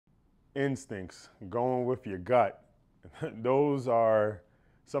instincts, going with your gut, those are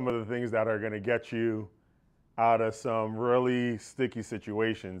some of the things that are going to get you out of some really sticky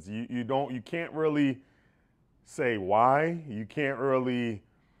situations. You can't really say why. You can't really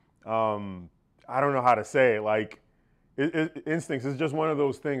I don't know how to say it. Like instincts is just one of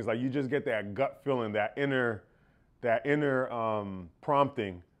those things. Like you just get that gut feeling, that inner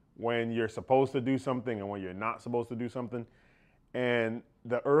prompting when you're supposed to do something and when you're not supposed to do something. And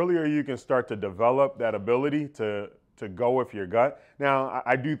the earlier you can start to develop that ability to go with your gut. Now,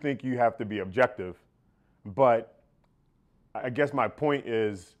 I do think you have to be objective, but I guess my point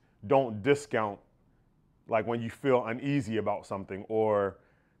is don't discount like when you feel uneasy about something or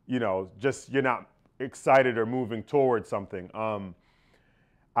just you're not excited or moving towards something.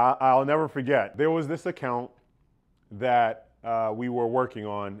 I'll never forget there was this account that we were working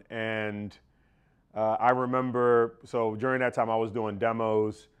on, and I remember, so during that time I was doing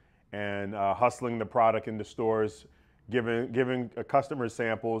demos and hustling the product in the stores, giving customers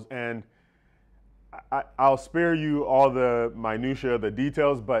samples, and I'll spare you all the minutia, the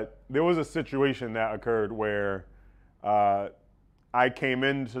details, but there was a situation that occurred where I came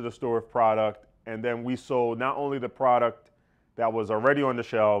into the store with product, and then we sold not only the product that was already on the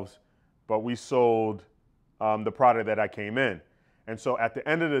shelves, but we sold the product that I came in. And so at the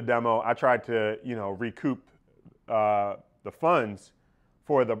end of the demo, I tried to, recoup the funds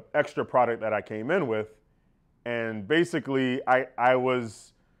for the extra product that I came in with. And basically, I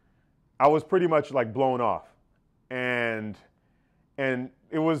was pretty much like blown off, and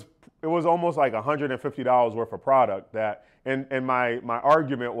it was almost like $150 worth of product that, and my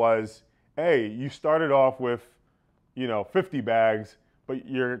argument was, hey, you started off with 50 bags, but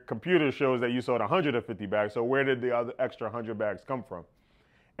your computer shows that you sold 150 bags. So where did the other extra 100 bags come from?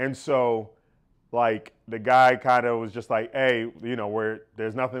 And so, like, the guy kind of was just like, hey,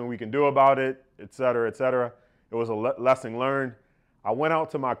 there's nothing we can do about it, et cetera, et cetera. It was a lesson learned. I went out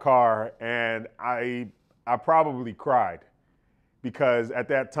to my car and I probably cried because at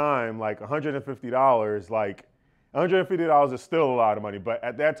that time, like $150, like $150 is still a lot of money, but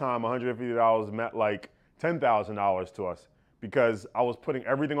at that time, $150 meant like $10,000 to us because I was putting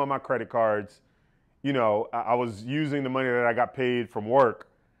everything on my credit cards. I was using the money that I got paid from work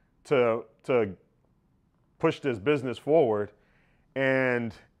to push this business forward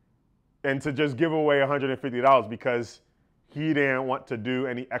and to just give away $150 because he didn't want to do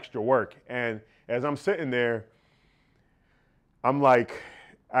any extra work. And as I'm sitting there, I'm like,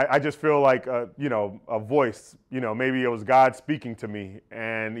 I just feel like, a voice, maybe it was God speaking to me,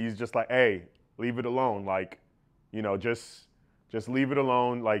 and he's just like, hey, leave it alone. Like, just leave it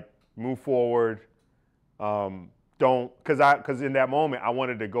alone. Like, move forward. Because in that moment, I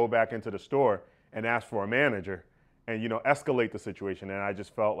wanted to go back into the store and ask for a manager and, escalate the situation. And I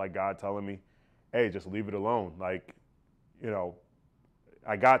just felt like God telling me, hey, just leave it alone. Like,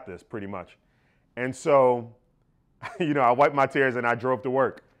 I got this pretty much. And so, I wiped my tears and I drove to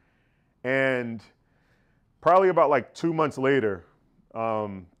work. And probably about like 2 months later, 2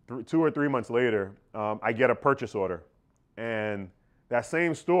 or 3 months later, I get a purchase order. And that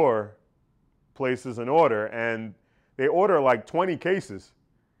same store places an order, and they order like 20 cases.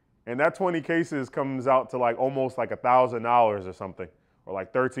 And that 20 cases comes out to like almost like $1,000 or something, or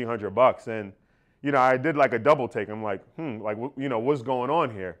like $1,300. And I did like a double take. I'm like, what's going on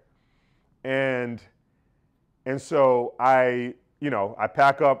here? And so I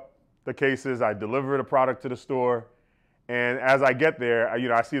pack up the cases, I deliver the product to the store, and as I get there,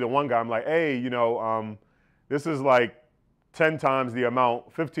 I see the one guy. I'm like, hey, this is like 10 times the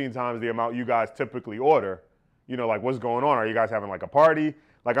amount, 15 times the amount you guys typically order. Like, what's going on? Are you guys having like a party?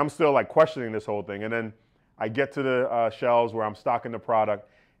 Like, I'm still like questioning this whole thing. And then I get to the shelves where I'm stocking the product,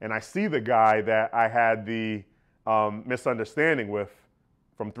 and I see the guy that I had the misunderstanding with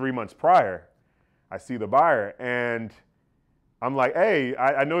from 3 months prior. I see the buyer, and I'm like, hey,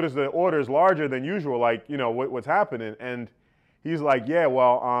 I noticed the order is larger than usual. Like, what's happening? And he's like, yeah,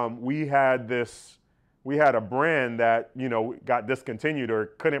 well, we had a brand that, got discontinued or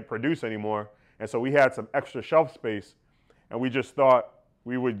couldn't produce anymore. And so we had some extra shelf space, and we just thought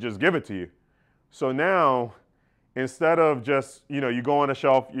we would just give it to you. So now, instead of just, you go on a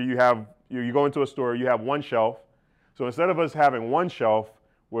shelf, you go into a store, you have one shelf. So instead of us having one shelf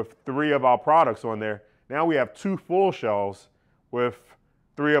with 3 of our products on there, now we have 2 full shelves with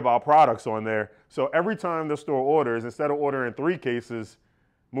 3 of our products on there. So every time the store orders, instead of ordering 3 cases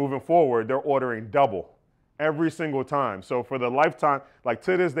moving forward, they're ordering double every single time. So for the lifetime, like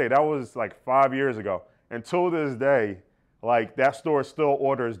to this day, that was like 5 years ago. Until this day, like that store still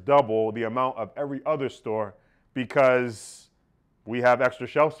orders double the amount of every other store because we have extra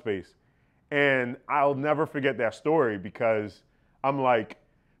shelf space. And I'll never forget that story because I'm like,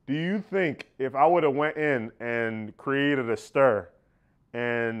 do you think if I would have went in and created a stir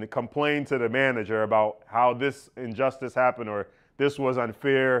and complained to the manager about how this injustice happened or this was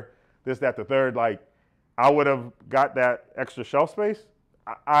unfair, this, that, the third, like I would have got that extra shelf space?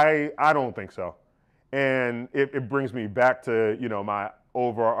 I don't think so. And it brings me back to, you know, my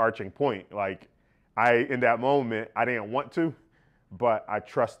overarching point. Like in that moment, I didn't want to, but I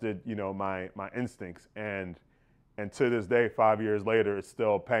trusted, you know, my instincts. And to this day, 5 years later, it's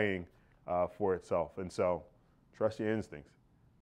still paying for itself. And so trust your instincts.